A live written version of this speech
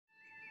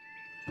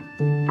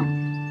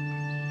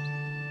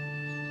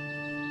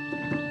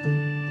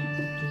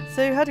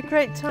So you had a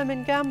great time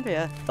in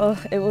Gambia?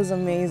 Oh, it was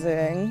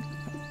amazing.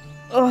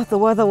 Oh, the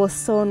weather was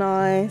so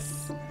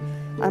nice.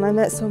 And I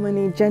met so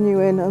many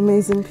genuine,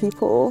 amazing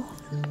people.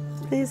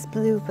 These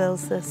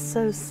bluebells, they're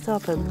so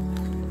stubborn.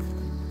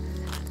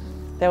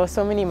 There were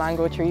so many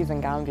mango trees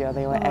in Gambia,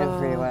 they were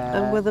everywhere.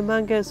 And were the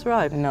mangoes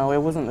ripe? No, it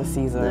wasn't the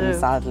season,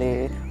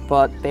 sadly,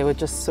 but they were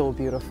just so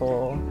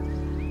beautiful.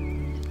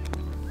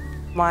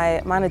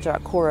 My manager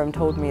at Quorum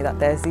told me that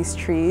there's these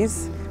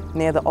trees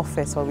near the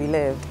office where we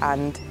lived,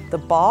 and the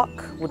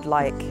bark would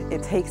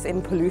it takes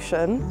in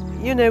pollution.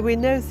 You know, we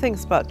know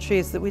things about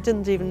trees that we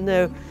didn't even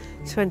know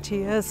 20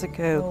 years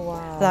ago. Oh,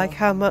 wow. Like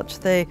how much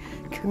they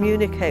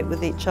communicate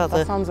with each other.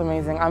 That sounds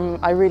amazing. I'm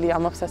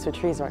obsessed with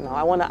trees right now.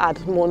 I want to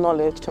add more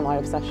knowledge to my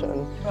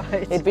obsession.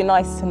 Right. It'd be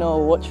nice to know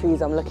what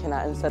trees I'm looking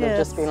at instead of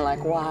just being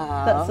like,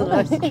 wow. That's a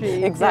nice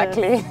tree.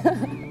 Exactly. Yes.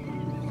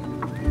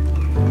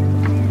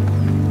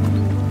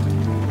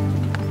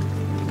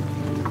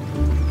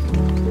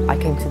 I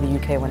came to the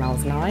UK when I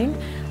was 9.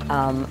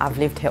 I've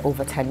lived here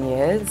over 10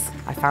 years.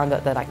 I found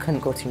out that I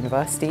couldn't go to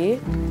university,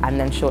 and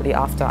then shortly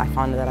after I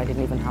found out that I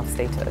didn't even have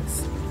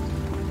status.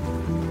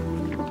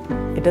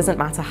 It doesn't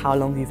matter how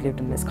long you've lived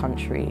in this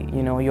country,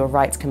 you know, your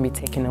rights can be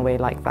taken away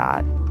like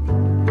that.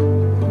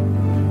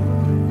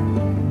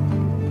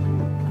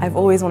 I've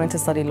always wanted to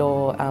study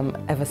law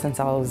ever since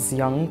I was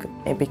young.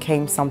 It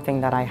became something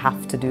that I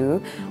have to do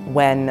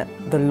when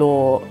the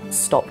law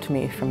stopped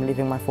me from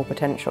living my full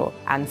potential.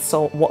 And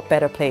so what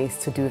better place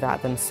to do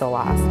that than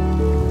SOAS?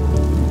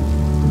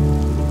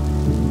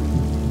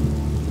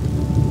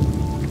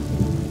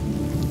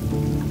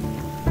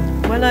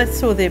 When I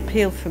saw the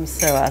appeal from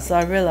SOAS,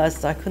 I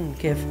realised I couldn't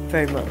give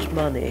very much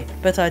money,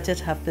 but I did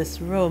have this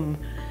room.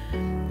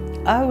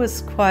 I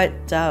was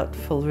quite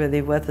doubtful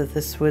really whether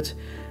this would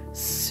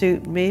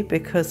suit me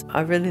because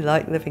I really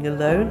like living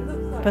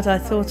alone, but I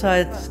thought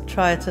I'd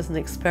try it as an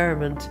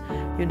experiment.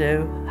 You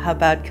know, how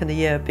bad can a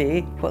year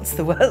be? What's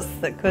the worst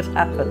that could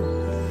happen?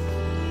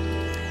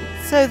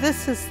 So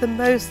this is the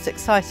most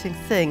exciting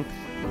thing.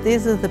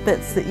 These are the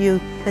bits that you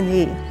can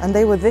eat. And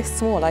they were this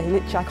small, I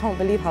can't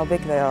believe how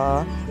big they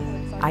are.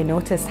 I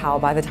noticed how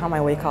by the time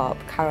I wake up,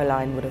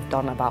 Caroline would have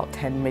done about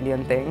 10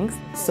 million things.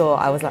 So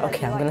I was like,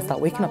 okay, I'm gonna start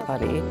waking up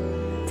early,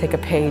 take a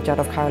page out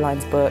of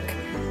Caroline's book,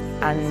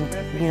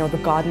 and you know, the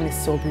garden is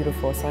so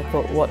beautiful, so I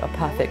thought what a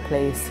perfect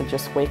place to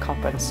just wake up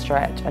and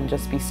stretch and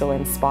just be so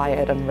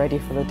inspired and ready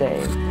for the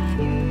day.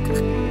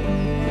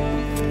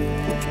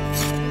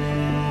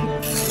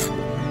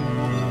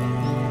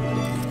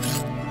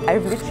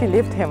 I've literally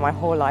lived here my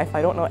whole life.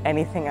 I don't know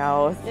anything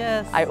else.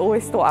 Yes. I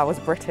always thought I was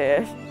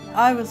British.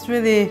 I was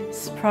really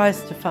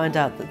surprised to find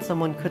out that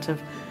someone could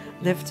have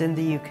lived in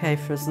the UK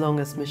for as long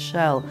as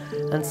Michelle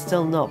and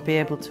still not be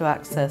able to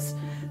access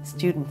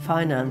student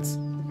finance.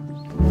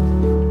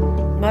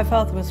 My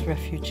father was a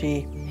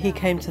refugee. He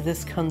came to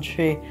this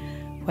country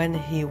when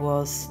he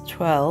was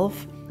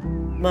 12.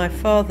 My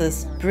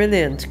father's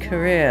brilliant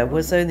career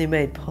was only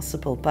made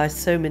possible by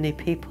so many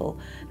people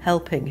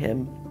helping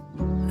him.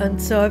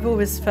 And so I've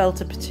always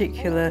felt a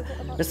particular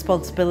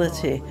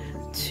responsibility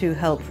to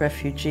help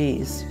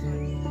refugees.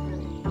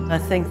 I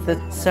think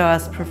that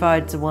SOAS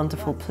provides a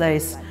wonderful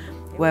place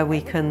where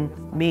we can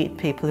meet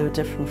people who are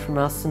different from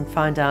us and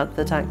find out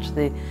that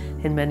actually,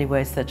 in many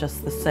ways, they're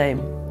just the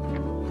same.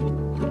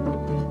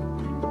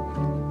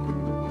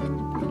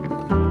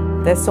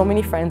 There's so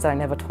many friends I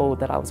never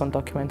told that I was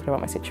undocumented about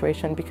my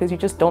situation because you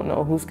just don't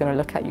know who's going to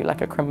look at you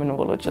like a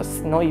criminal or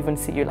just not even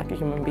see you like a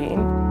human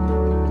being.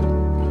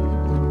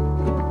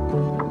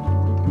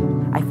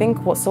 I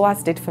think what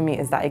SOAS did for me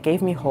is that it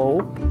gave me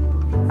hope,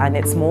 and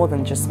it's more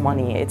than just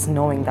money. It's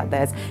knowing that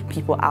there's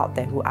people out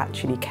there who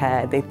actually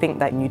care. They think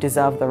that you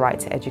deserve the right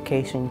to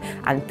education,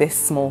 and this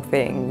small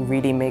thing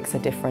really makes a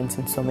difference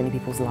in so many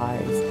people's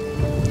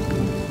lives.